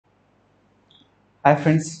Hi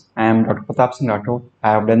friends, I am Dr. Pratap.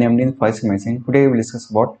 I have done MD in Forensic Medicine. Today we will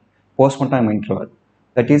discuss about post-mortem interval.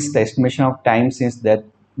 That is the estimation of time since death,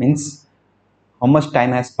 means how much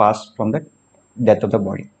time has passed from the death of the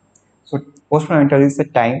body. So post-mortem interval is the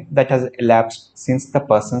time that has elapsed since the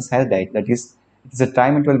person has died. That is, it is a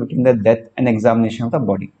time interval between the death and examination of the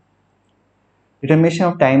body. Determination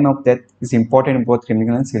of time of death is important in both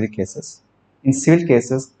criminal and civil cases. In civil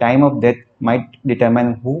cases, time of death might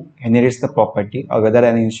determine who inherits the property or whether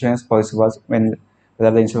an insurance policy was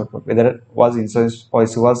whether was insurance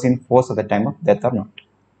policy was in force at the time of death or not.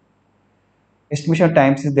 Estimation of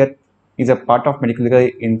times is that is a part of medical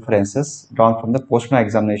inferences drawn from the post-mortem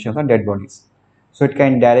examination of the dead bodies. So it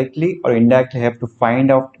can directly or indirectly help to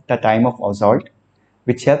find out the time of assault,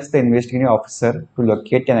 which helps the investigating officer to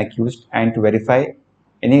locate an accused and to verify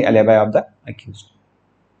any alibi of the accused.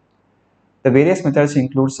 The various methods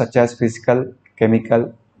include such as physical,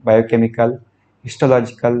 chemical, biochemical,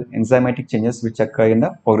 histological, enzymatic changes which occur in the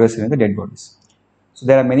progression in the dead bodies. So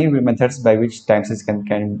there are many methods by which time since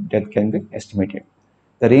death can be estimated.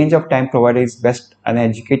 The range of time provided is best an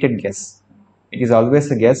educated guess. It is always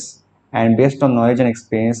a guess, and based on knowledge and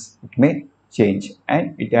experience, it may change,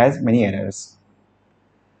 and it has many errors.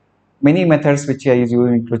 Many methods which are used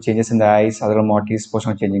include changes in the eyes, Rigor Mortis,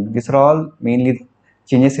 post-mortem changing. These are all mainly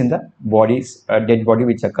changes in the body's dead body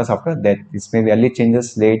which occurs after death. This may be early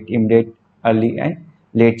changes, late, immediate, early, and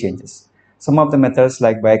late changes. Some of the methods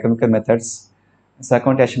like biochemical methods,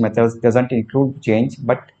 circumstantial methods doesn't include change,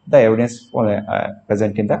 but the evidence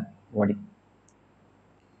present in the body.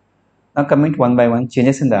 Now coming to one by one,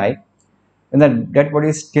 changes in the eye. When the dead body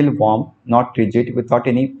is still warm, not rigid, without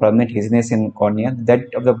any permanent haziness in cornea, death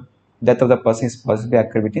of the person is possibly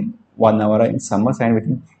occur within 1 hour in summers and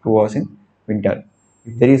within 2 hours in winter.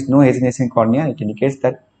 If there is no haziness in cornea, it indicates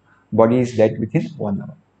that body is dead within 1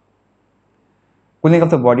 hour. Cooling of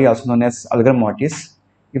the body, also known as Rigor Mortis.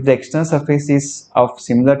 If the external surface is of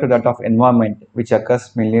similar to that of environment, which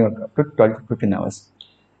occurs mainly up to 12 to 15 hours.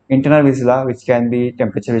 Internal viscera, which can be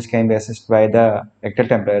temperature, which can be assessed by the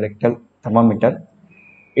rectal thermometer.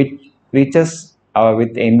 It reaches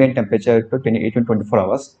with ambient temperature to 28 to 24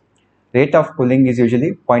 hours. Rate of cooling is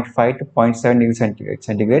usually 0.5 to 0.7 degrees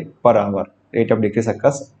centigrade per hour. Rate of decrease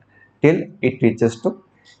occurs till it reaches to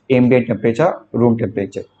ambient temperature, room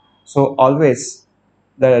temperature. So always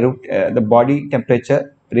the body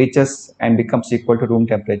temperature reaches and becomes equal to room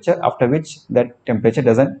temperature, after which that temperature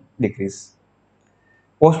doesn't decrease.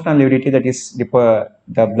 Post-mortem lividity, that is the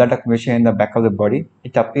blood accumulation in the back of the body,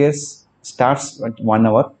 it starts at 1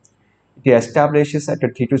 hour. It establishes at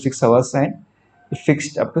 3 to 6 hours and it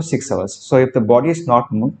fixed up to 6 hours. So if the body is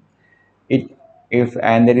not moved,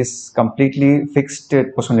 and there is completely fixed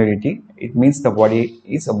post-mortem lividity, it means the body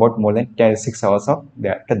is about more than 6 hours of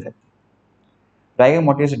after death. Rigor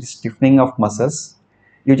mortis is stiffening of muscles.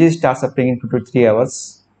 Usually starts appearing in 2 to 3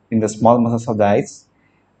 hours in the small muscles of the eyes.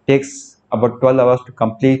 Takes about 12 hours to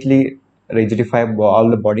completely rigidify all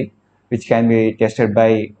the body, which can be tested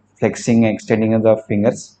by flexing and extending of the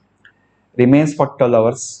fingers. Remains for 12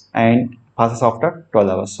 hours and passes after 12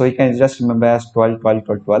 hours. So you can just remember as 12, 12,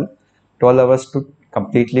 12, 12. 12 hours to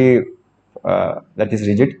completely that is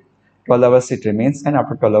rigid. 12 hours it remains, and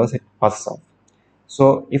after 12 hours it passes off.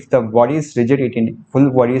 So if the body is rigid,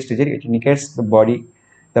 full body is rigid, it indicates the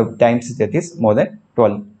time that is more than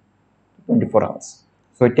 12 to 24 hours.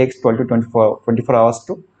 So it takes 12 to 24 hours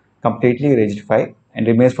to completely rigidify and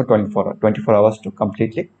remains for 24 hours to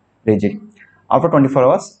completely rigid. After 24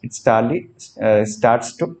 hours, it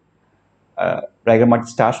starts to rigor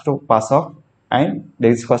mortis starts to pass off, and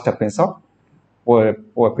there is first appearance of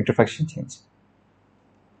putrefaction change.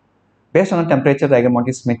 Based on the temperature, rigor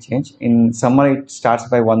mortis may change. In summer, it starts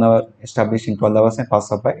by 1 hour, established in 12 hours, and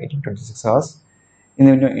passes off by 18 to 26 hours.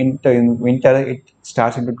 In winter, it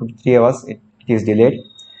starts into 2 to 3 hours. It is delayed,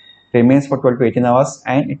 remains for 12 to 18 hours,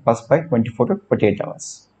 and it passes by 24 to 48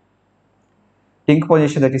 hours.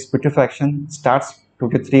 Decomposition, that is putrefaction, starts 2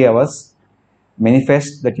 to 3 hours.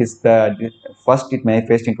 Manifest, that is the first it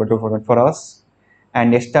manifests in 24 hours,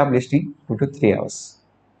 and established in 2 to 3 hours.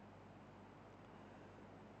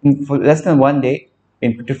 For less than 1 day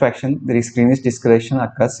in putrefaction, the greenish discoloration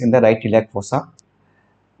occurs in the right iliac fossa,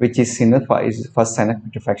 which is seen the first sign of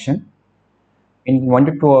putrefaction. In 1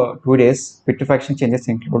 to 2 days, putrefaction changes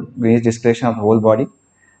include greenish discoloration of the whole body,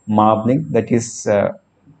 marbling, that is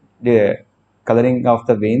the coloring of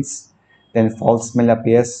the veins, then foul smell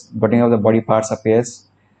appears, burning of the body parts appears,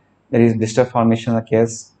 there is blister formation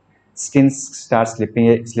occurs, skin starts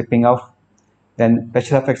slipping off, then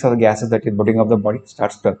pressure effects of the gases, that is burning of the body,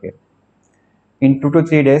 starts to appear. In 2 to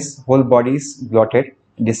 3 days, whole body is bloated,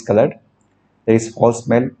 discolored. there is foul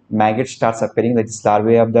smell, maggot starts appearing, that is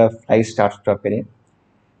larvae of the fly starts to appearing.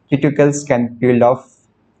 Cuticles can peel off,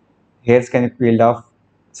 hairs can be peeled off.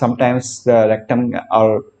 Sometimes the rectum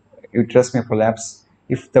or uterus may prolapse.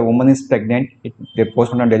 If the woman is pregnant, the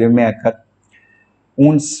postmortem delivery may occur.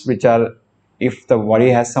 Wounds, which are, if the body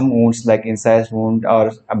has some wounds like incised wound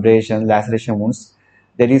or abrasion, laceration wounds,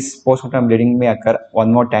 there is postmortem bleeding may occur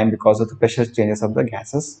one more time because of the pressure changes of the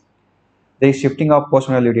gases. There is shifting of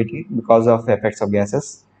postmortem lucidity because of the effects of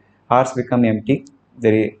gases. Hearts become empty.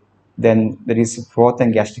 Then there is froth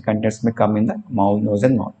and gastric contents may come in the mouth, nose,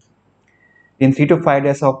 and mouth. In 3 to 5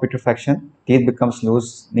 days of putrefaction, teeth becomes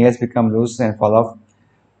loose, nails become loose and fall off.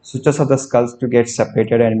 Sutures of the skulls to get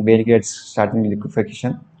separated and vein gets starting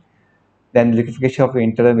liquefaction. Then liquefaction of the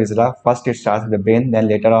internal viscera. First it starts with the brain, then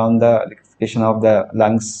later on the liquefaction of the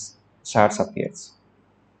lungs starts appears.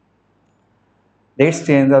 Late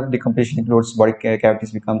stage of decomposition includes body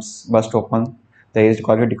cavities becomes burst open. There is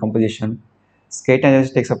called decomposition. Skeleton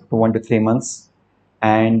takes up to 1 to 3 months,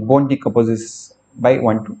 and bone decomposes by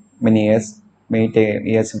 1 to many years. May take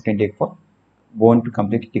years it can take for bone to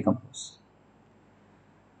completely decompose.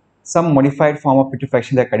 Some modified form of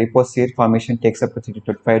putrefaction like adipose seed formation takes up to 3 to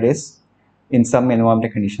 25 days. In some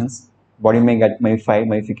environmental conditions, body may get modified,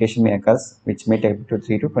 modification may occur, which may take up to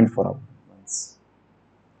 3 to 24 hours.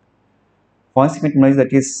 Forensic methodology,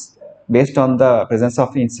 that is based on the presence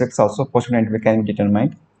of insects, also postmortem interval can be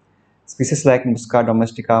determined. Species like Musca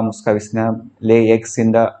domestica, Musca vicina lay eggs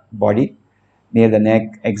in the body near the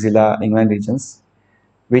neck, axilla, lingual regions,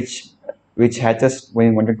 which hatches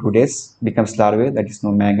within 1 to 2 days, becomes larvae, that is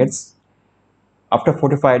no maggots. After 4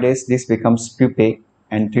 to 5 days, this becomes pupae,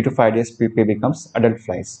 and 3 to 5 days pupae becomes adult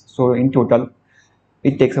flies. So in total,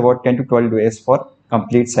 it takes about 10 to 12 days for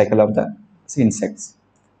complete cycle of the insects.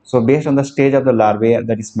 So based on the stage of the larvae,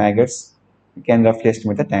 that is maggots, we can roughly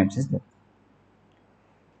estimate the time since there.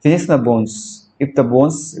 Changes in the bones. If the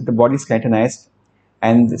body is keratinized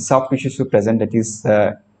and soft tissues are present, that is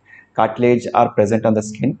cartilage are present on the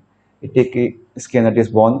skin, it take a skin that is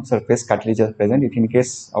bone surface, cartilage is present. It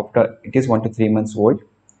indicates after it is 1 to 3 months old.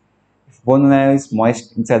 If bone marrow is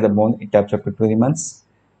moist inside the bone, it takes up to 3 months.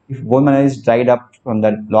 If bone marrow is dried up from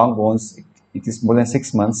the long bones, it is more than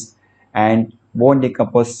 6 months, and bone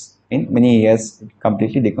decomposes in many years, it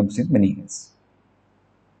completely decomposes in many years.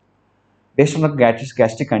 Based on the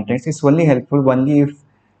gastric contents, it's only helpful only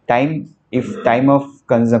if time of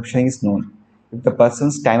consumption is known. If the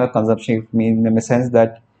person's time of consumption means in the sense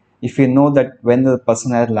that if you know that when the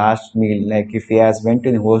person has last meal, like if he has went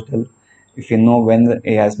to the hostel, if you know when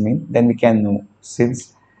he has meal, then we can know.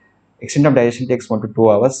 Since extent of digestion takes 1 to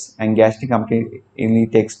 2 hours and gastric completely only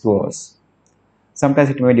takes 2 hours. Sometimes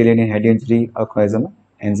it may delay in head injury, alcoholism,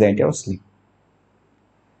 anxiety, or sleep.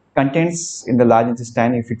 Contents in the large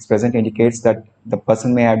intestine, if it's present, indicates that the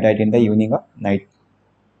person may have died in the evening or night.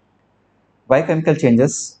 Biochemical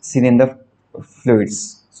changes seen in the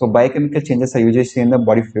fluids. So biochemical changes are usually seen in the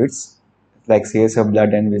body fluids like CSF, blood,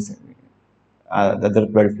 and other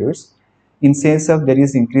blood fluids. In CSF, there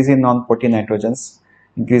is increase in non-protein nitrogens,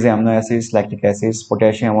 increase in amino acids, lactic acids,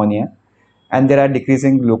 potassium, ammonia, and there are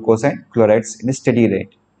decreasing glucose and chlorides in a steady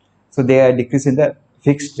rate. So they are decreasing the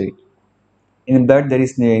fixed rate. In blood, there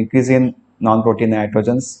is an increase in non-protein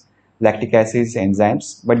nitrogens, lactic acids,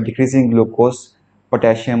 enzymes, but decreasing glucose,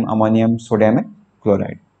 potassium, ammonium, sodium, and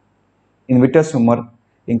chloride. In vitreous humor,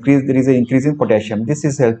 there is an increase in potassium. This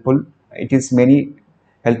is helpful. It is mainly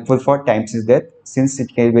helpful for time since death, since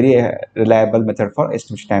it is a very reliable method for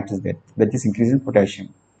estimation time since death. That is increase in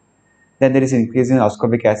potassium. Then there is increase in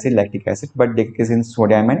ascorbic acid, lactic acid, but decrease in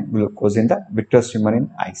sodium and glucose in the vitreous humor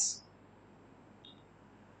in eyes.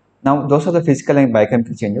 Now, those are the physical and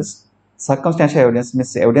biochemical changes. Circumstantial evidence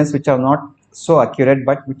means evidence which are not so accurate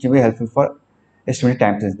but which may be helpful for estimating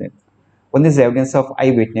time since death. One is evidence of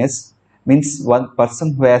eyewitness, means one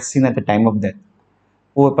person who has seen at the time of death.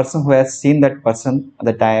 A person who has seen that person at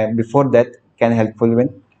the time before death can helpful when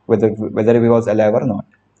whether he was alive or not.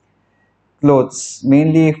 Clothes,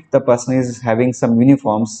 mainly if the person is having some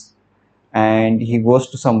uniforms and he goes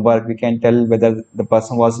to some work, we can tell whether the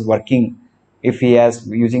person was working. If he is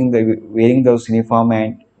wearing those uniform,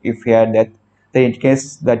 and if he had that, then it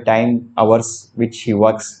indicates the time hours which he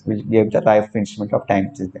works will give the right instrument of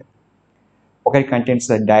time is there. Pocket contents,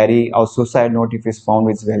 the diary or suicide note if is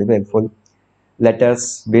found, is very helpful.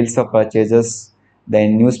 Letters, bills of purchases,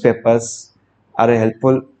 then newspapers are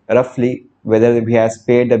helpful roughly. Whether he has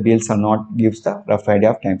paid the bills or not gives the rough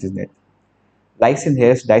idea of time is death. Lice in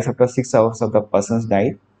hairs dies after 6 hours of the person's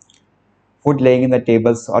died. Food laying in the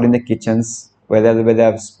tables or in the kitchens,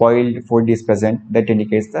 whether spoiled food is present, that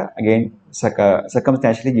indicates the again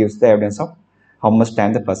circumstantially gives the evidence of how much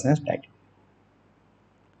time the person has died.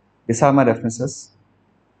 These are my references.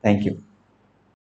 Thank you.